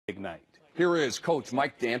night. Here is Coach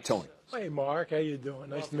Mike D'Antoni. Hey, Mark. How you doing?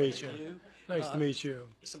 Nice to meet you. Nice to meet you.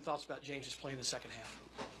 Some thoughts about James's play in the second half.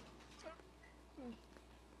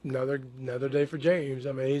 Another day for James.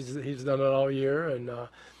 I mean, he's done it all year, and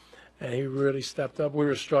he really stepped up. We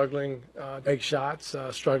were struggling to make shots,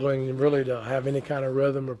 struggling really to have any kind of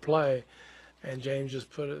rhythm or play, and James just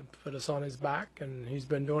put us on his back, and he's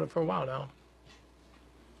been doing it for a while now.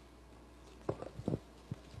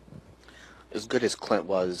 As good as Clint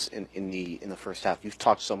was in the first half, you've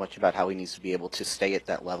talked so much about how he needs to be able to stay at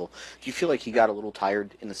that level. Do you feel like he got a little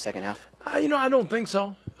tired in the second half? I don't think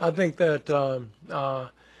so. I think that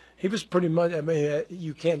he was pretty much. I mean,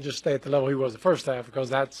 you can't just stay at the level he was the first half, because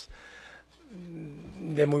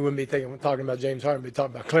then we wouldn't be talking about James Harden. We'd be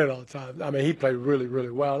talking about Clint all the time. I mean, he played really,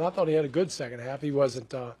 really well, and I thought he had a good second half. He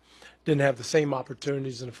didn't have the same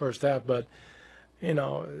opportunities in the first half, but he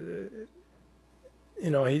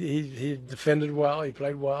defended well. He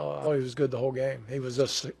played well. I thought he was good the whole game. He was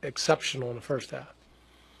just exceptional in the first half.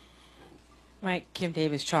 Mike, Kim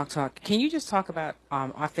Davis, Chalk Talk. Can you just talk about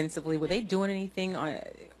offensively? Were they doing anything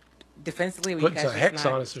defensively? Putting some hex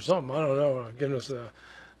on us or something. I don't know. Giving us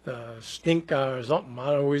the stink eye or something.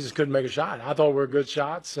 I don't know. We just couldn't make a shot. I thought we were good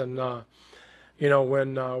shots, and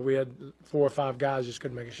when we had 4 or 5 guys just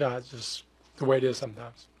couldn't make a shot. It's just the way it is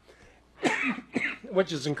sometimes,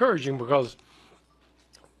 which is encouraging, because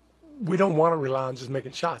we don't want to rely on just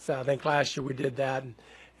making shots. I think last year we did that,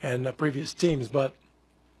 and previous teams, but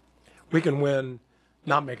we can win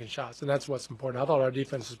not making shots, and that's what's important. I thought our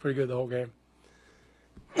defense was pretty good the whole game.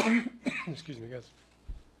 Excuse me, guys.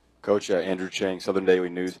 Coach, Andrew Chang, Southern Daily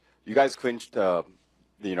News. You guys clinched, the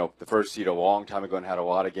first seed a long time ago and had a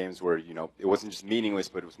lot of games where, it wasn't just meaningless,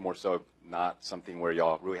 but it was more so not something where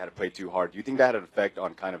y'all really had to play too hard. Do you think that had an effect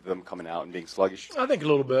on kind of them coming out and being sluggish? I think a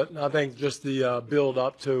little bit. I think just the build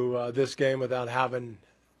up to this game without having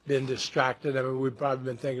been distracted. I mean, we've probably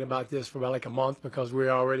been thinking about this for about like a month, because we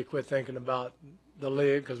already quit thinking about the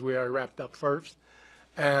league, because we already wrapped up first.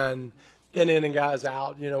 And inning guys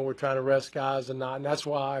out, we're trying to rest guys and that's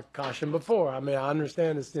why I cautioned before. I mean, I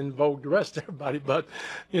understand it's in vogue to rest everybody, but,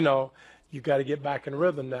 you got to get back in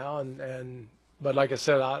rhythm now. But like I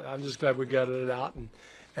said, I'm just glad we got it out,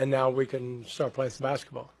 and now we can start playing some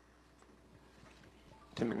basketball.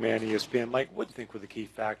 Tim McMahon, ESPN. Mike, what do you think were the key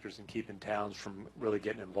factors in keeping Towns from really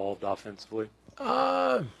getting involved offensively?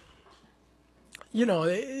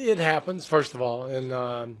 It happens, first of all, and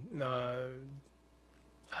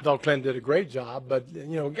I thought Clint did a great job, but,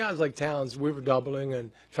 guys like Towns, we were doubling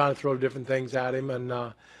and trying to throw different things at him, and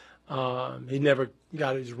he never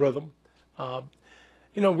got his rhythm.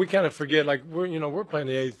 We kind of forget, like, we're playing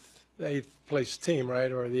the eighth place team,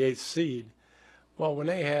 right, or the 8th seed. Well, when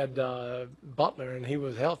they had Butler and he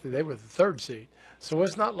was healthy, they were the 3rd seed. So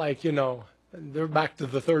it's not like, they're back to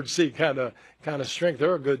the 3rd seed kind of strength.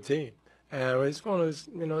 They're a good team. And it's going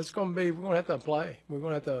to, we're going to have to play. We're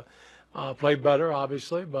going to have to play better,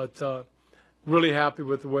 obviously, but really happy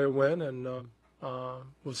with the way it went, and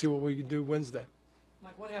we'll see what we can do Wednesday.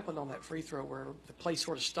 Mike, what happened on that free throw where the play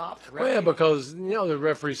sort of stopped? Well, yeah, because, the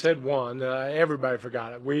referee said one. Everybody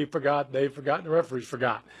forgot it. We forgot, they forgot, and the referees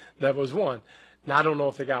forgot. That was one. Now, I don't know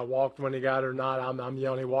if they got walked when he got it or not. I'm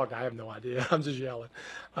yelling he walked. I have no idea. I'm just yelling.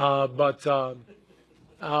 I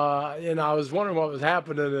was wondering what was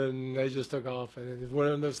happening, and they just took off. And it's one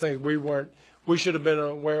of those things we should have been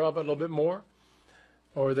aware of it a little bit more,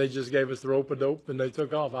 or they just gave us the rope-a-dope and they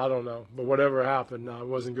took off. I don't know. But whatever happened, it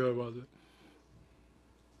wasn't good, was it?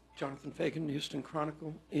 Jonathan Fagan, Houston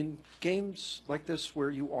Chronicle. In games like this where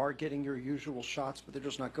you are getting your usual shots, but they're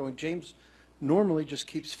just not going, James normally just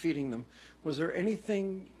keeps feeding them. Was there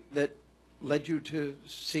anything that led you to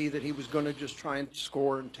see that he was going to just try and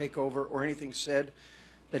score and take over, or anything said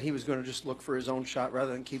that he was going to just look for his own shot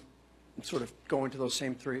rather than keep sort of going to those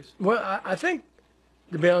same threes? Well, I think,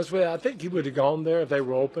 to be honest with you, I think he would have gone there if they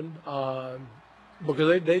were open, because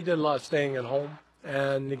they did a lot of staying at home,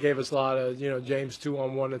 and they gave us a lot of, James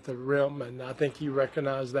 2-on-1 at the rim, and I think he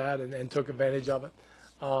recognized that and took advantage of it.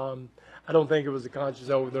 I don't think it was a conscious,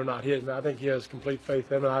 they're not hitting. I think he has complete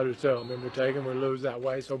faith in him, and I do too. I mean, we take him, we lose that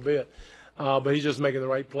way, so be it. But he's just making the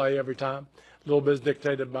right play every time. A little bit is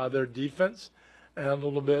dictated by their defense, and a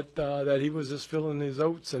little bit that he was just filling his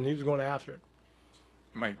oats, and he was going after it.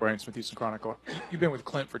 Mike, Brian Smith, Houston Chronicle. You've been with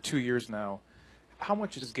Clint for 2 years now. How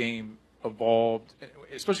much has his game evolved,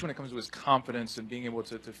 especially when it comes to his confidence and being able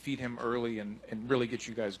to feed him early and really get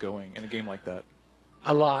you guys going in a game like that?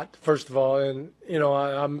 A lot, first of all, and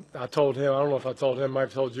I told him, I don't know if I told him, I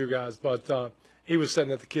told you guys, but he was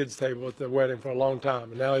sitting at the kids' table at the wedding for a long time,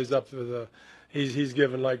 and now he's up to he's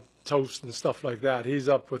given like toast and stuff like that. He's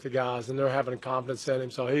up with the guys, and they're having confidence in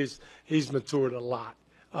him. So he's matured a lot,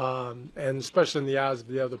 and especially in the eyes of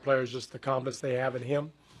the other players, just the confidence they have in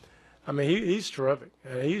him. I mean, he's terrific,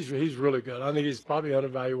 and he's really good. I think he's probably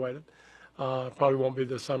unevaluated. Probably won't be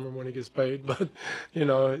this summer when he gets paid, but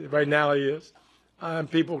right now he is. And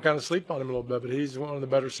people kind of sleep on him a little bit, but he's one of the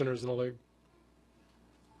better centers in the league.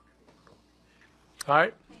 All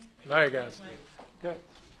right, guys. Good.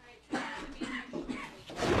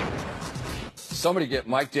 Somebody get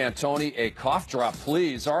Mike D'Antoni a cough drop,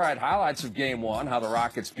 please. All right, highlights of Game 1, how the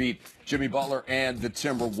Rockets beat Jimmy Butler and the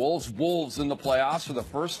Timberwolves. Wolves in the playoffs for the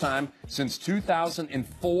first time since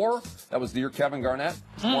 2004. That was the year Kevin Garnett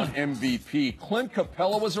won MVP. Clint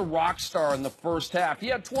Capella was a rock star in the first half. He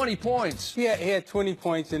had 20 points. Yeah, he had 20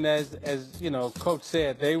 points, and as Coach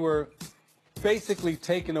said, they were basically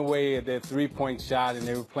taking away their three-point shot, and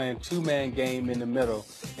they were playing two-man game in the middle,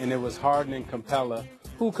 and it was Harden and Capella,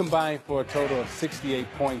 who combined for a total of 68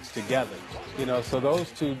 points together. So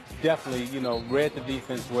those two definitely, read the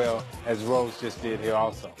defense well, as Rose just did here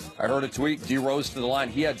also. I heard a tweet, D. Rose to the line.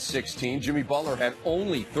 He had 16. Jimmy Butler had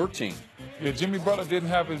only 13. Yeah, Jimmy Butler didn't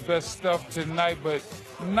have his best stuff tonight, but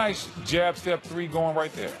nice jab step three going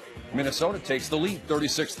right there. Minnesota takes the lead,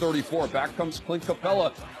 36-34. Back comes Clint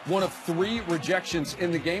Capella, one of 3 rejections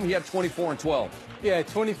in the game. He had 24 and 12. Yeah,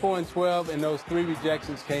 24 and 12, and those 3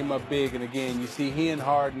 rejections came up big. And again, you see he and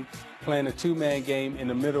Harden playing a two-man game in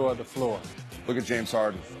the middle of the floor. Look at James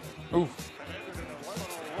Harden. Oof.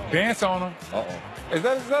 Dance on him. Uh-oh. Is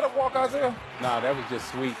that a walk out there? Nah, that was just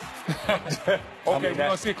sweet. Okay, we're going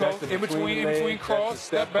to see it close. In between cross,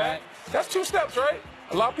 step back. That's 2 steps, right?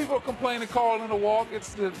 A lot of people are complaining calling a walk.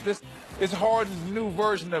 It's Harden's new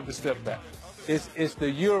version of the step back. It's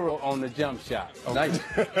the Euro on the jump shot. Okay.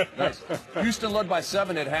 Nice. Houston led by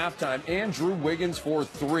 7 at halftime. Andrew Wiggins for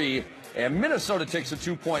 3. And Minnesota takes a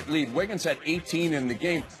 2-point lead. Wiggins had 18 in the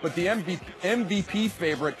game, but the MVP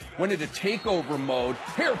favorite went into takeover mode.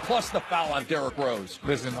 Here, plus the foul on Derrick Rose.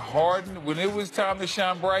 Listen, Harden, when it was time to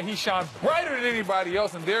shine bright, he shone brighter than anybody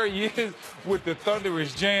else, and there he is with the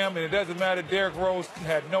thunderous jam, and it doesn't matter. Derrick Rose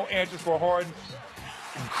had no answers for Harden.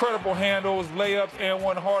 Incredible handles, layups, and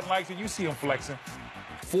one Harden likes it. You see him flexing.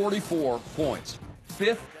 44 points.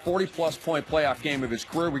 5th 40-plus point playoff game of his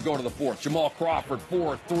career. We go to the 4th. Jamal Crawford,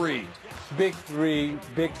 4-3. Big 3,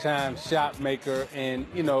 big-time shot maker. And,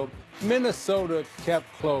 Minnesota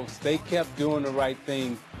kept close. They kept doing the right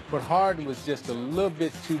thing. But Harden was just a little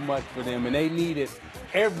bit too much for them, and they needed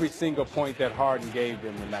every single point that Harden gave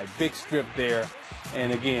them tonight. Big strip there.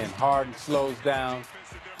 And, again, Harden slows down,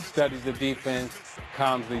 studies the defense,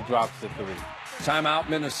 calmly drops the 3. Timeout,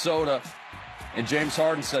 Minnesota. And James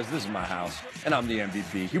Harden says, this is my house, and I'm the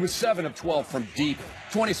MVP. He was 7 of 12 from deep.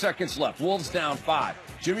 20 seconds left. Wolves down 5.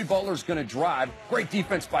 Jimmy Butler's going to drive. Great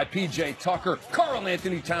defense by P.J. Tucker. Karl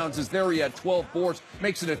Anthony Towns is there. He had 12 boards.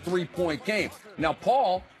 Makes it a 3-point game. Now,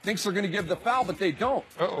 Paul thinks they're going to give the foul, but they don't.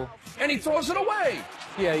 Uh-oh. And he throws it away.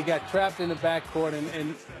 Yeah, he got trapped in the backcourt,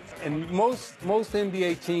 and most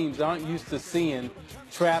NBA teams aren't used to seeing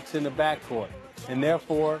traps in the backcourt. And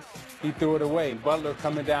therefore, he threw it away. Butler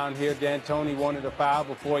coming down here. D'Antoni wanted a foul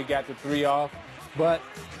before he got the 3 off, but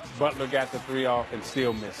Butler got the 3 off and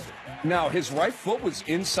still missed it. Now, his right foot was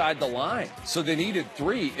inside the line, so they needed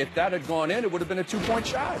 3. If that had gone in, it would have been a 2-point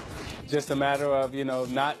shot. Just a matter of,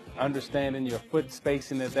 not understanding your foot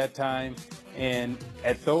spacing at that time. And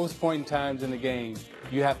at those point in times in the game,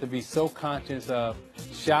 you have to be so conscious of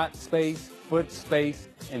shot space, foot space,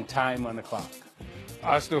 and time on the clock.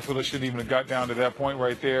 I still feel it shouldn't even have got down to that point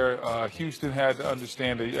right there. Houston had to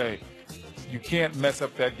understand that, hey, you can't mess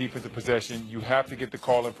up that defensive possession. You have to get the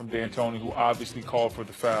call in from D'Antoni, who obviously called for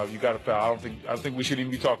the foul. You got a foul. I don't think we should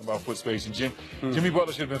even be talking about foot space. And Jimmy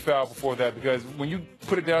Butler should have been fouled before that, because when you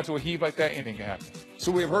put it down to a heave like that, anything can happen.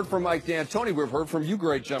 So we have heard from Mike D'Antoni. We've heard from you,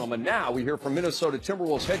 great gentlemen. Now we hear from Minnesota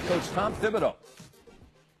Timberwolves head coach Tom Thibodeau.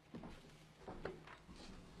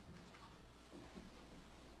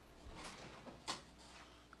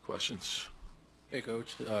 Questions? Hey,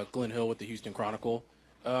 Coach. Glenn Hill with the Houston Chronicle.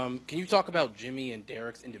 Can you talk about Jimmy and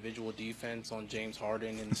Derrick's individual defense on James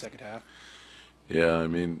Harden in the second half? Yeah, I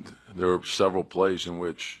mean, there were several plays in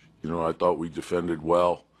which, I thought we defended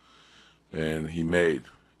well, and he made,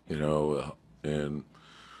 and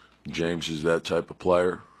James is that type of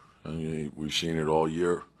player. I mean, we've seen it all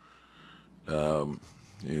year.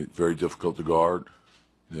 Very difficult to guard.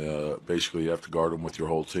 Basically, you have to guard him with your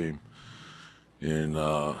whole team. And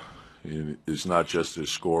it's not just his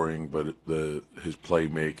scoring, but his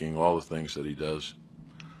playmaking, all the things that he does.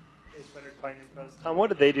 What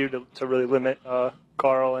did they do to really limit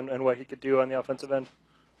Karl and what he could do on the offensive end?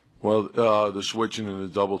 Well, the switching and the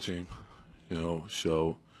double team,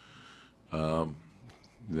 so and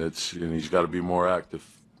he's got to be more active.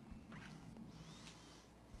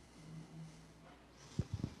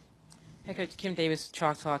 Hey, Coach Kim Davis,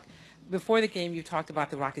 Chalk Talk. Before the game, you talked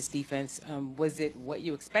about the Rockets' defense. Was it what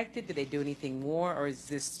you expected? Did they do anything more, or is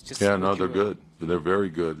this just? Yeah, no, they're good. They're very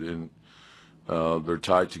good, and they're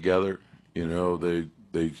tied together. They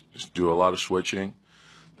do a lot of switching.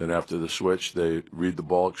 Then after the switch, they read the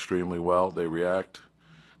ball extremely well. They react.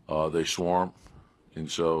 They swarm, and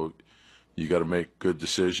so you got to make good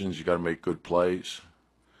decisions. You got to make good plays.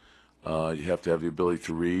 You have to have the ability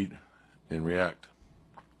to read and react.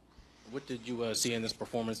 What did you see in this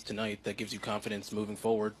performance tonight that gives you confidence moving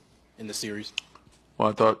forward in the series? Well,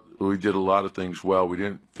 I thought we did a lot of things well. We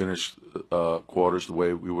didn't finish quarters the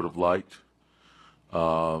way we would have liked.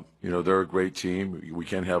 They're a great team. We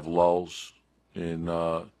can't have lulls. And,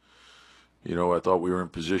 I thought we were in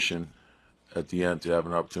position at the end to have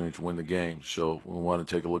an opportunity to win the game. So we want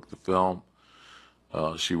to take a look at the film,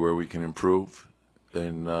 see where we can improve.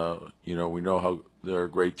 And, we know how they're a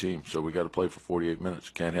great team. So we got to play for 48 minutes.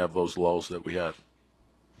 Can't have those lulls that we had.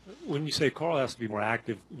 When you say Carl has to be more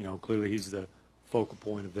active, clearly he's the focal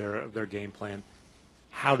point of their game plan.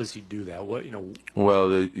 How does he do that? Well,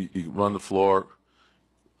 you run the floor,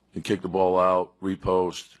 you kick the ball out,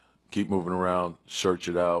 repost, keep moving around, search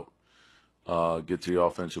it out, get to the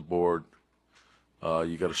offensive board.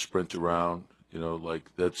 You got to sprint around.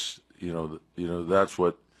 That's that's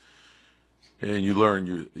what. And you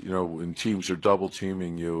learn, when teams are double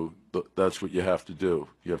teaming you, that's what you have to do.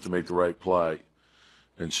 You have to make the right play.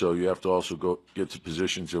 And so you have to also get to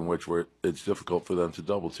positions in which where it's difficult for them to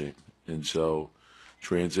double team. And so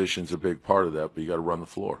transition's a big part of that, but you got to run the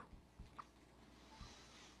floor.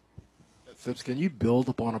 Phipps, can you build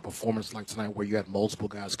upon a performance like tonight where you had multiple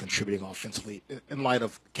guys contributing offensively in light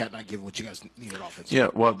of Cat not giving what you guys needed offensively? Yeah,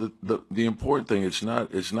 well, the important thing, it's not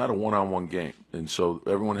a one-on-one game, and so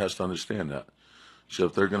everyone has to understand that. So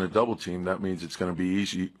if they're going to double team, that means it's going to be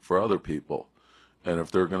easy for other people. And if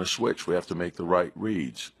they're going to switch, we have to make the right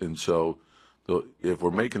reads. And so if we're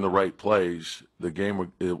making the right plays, the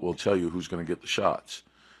game it will tell you who's going to get the shots.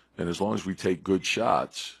 And as long as we take good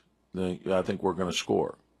shots, then I think we're going to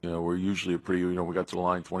score. We're usually we got to the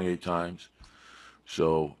line 28 times.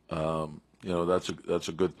 So, that's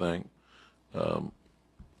a good thing. So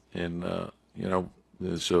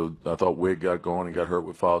I thought Wig got going and got hurt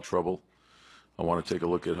with foul trouble. I want to take a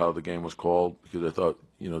look at how the game was called because I thought,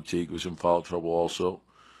 Teague was in foul trouble also.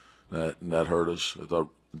 That hurt us. I thought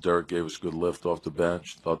Derek gave us a good lift off the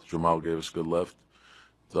bench. Thought Jamal gave us a good lift.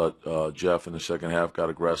 Thought Jeff in the second half got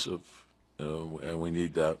aggressive, and we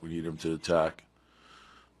need that. We need him to attack.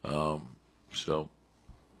 So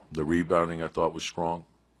the rebounding I thought was strong.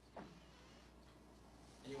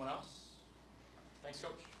 Anyone else? Thanks,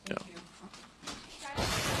 Coach. Yeah.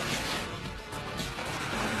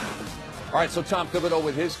 All right, so Tom Thibodeau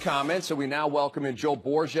with his comments, and we now welcome in Joe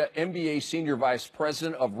Borgia, NBA Senior Vice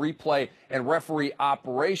President of Replay and Referee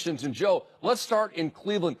Operations. And Joe, let's start in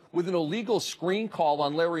Cleveland with an illegal screen call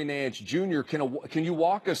on Larry Nance Jr. Can you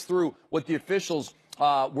walk us through what the officials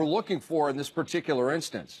were looking for in this particular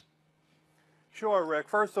instance? Sure, Rick.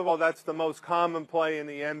 First of all, that's the most common play in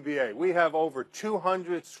the NBA. We have over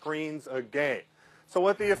 200 screens a game. So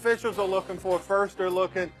what the officials are looking for, first they're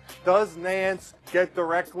looking, does Nance get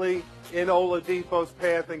directly in Oladipo's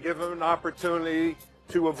path and give him an opportunity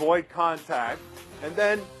to avoid contact? And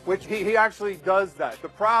then, which he actually does that. The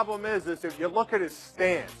problem is if you look at his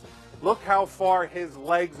stance, look how far his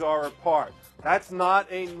legs are apart. That's not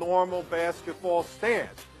a normal basketball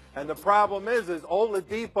stance. And the problem is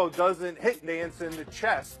Oladipo doesn't hit Nance in the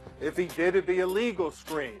chest. If he did, it'd be a legal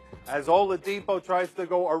screen. As Oladipo tries to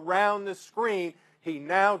go around the screen, he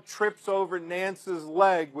now trips over Nance's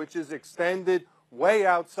leg, which is extended way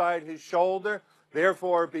outside his shoulder.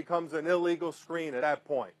 Therefore, it becomes an illegal screen at that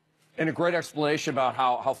point. And a great explanation about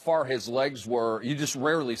how far his legs were. You just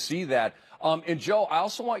rarely see that. And, Joe, I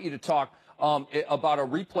also want you to talk about a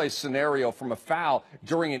replay scenario from a foul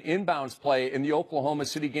during an inbounds play in the Oklahoma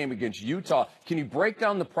City game against Utah. Can you break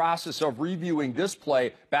down the process of reviewing this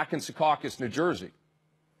play back in Secaucus, New Jersey?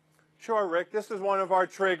 Sure, Rick. This is one of our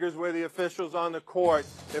triggers where the officials on the court,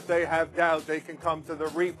 if they have doubt, they can come to the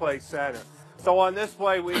replay center. So on this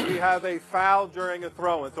play, we have a foul during a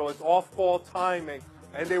throw-in, so it's off-ball timing.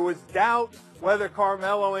 And there was doubt whether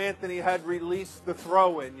Carmelo Anthony had released the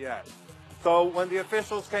throw-in yet. So when the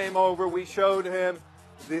officials came over, we showed him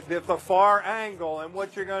the far angle, and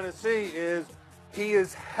what you're going to see is he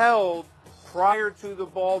is held prior to the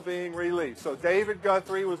ball being released. So David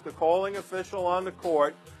Guthrie was the calling official on the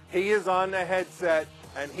court. He is on the headset.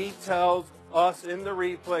 and he tells us in the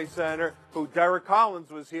replay center, who Derek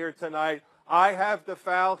Collins was here tonight, I have the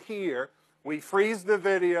foul here. We freeze the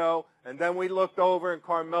video, and then we looked over, and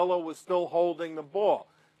Carmelo was still holding the ball.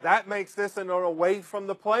 That makes this an away from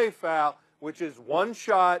the play foul, which is one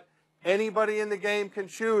shot. Anybody in the game can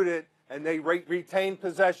shoot it, and they retain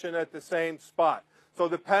possession at the same spot. So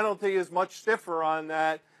the penalty is much stiffer on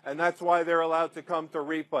that, and that's why they're allowed to come to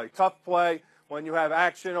replay. Tough play. When you have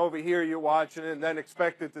action over here, you're watching it and then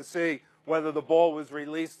expected to see whether the ball was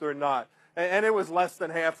released or not. And it was less than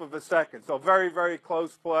half of a second. So very, very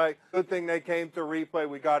close play. Good thing they came to replay.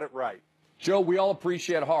 We got it right. Joe, we all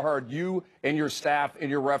appreciate how hard you and your staff and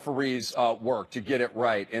your referees work to get it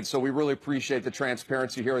right. And so we really appreciate the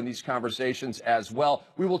transparency here in these conversations as well.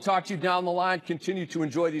 We will talk to you down the line. Continue to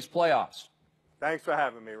enjoy these playoffs. Thanks for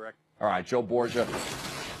having me, Rick. All right, Joe Borgia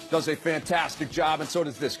does a fantastic job, and so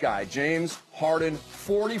does this guy, James Harden.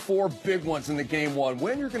 44 big ones in the Game 1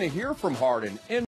 win. You're going to hear from Harden in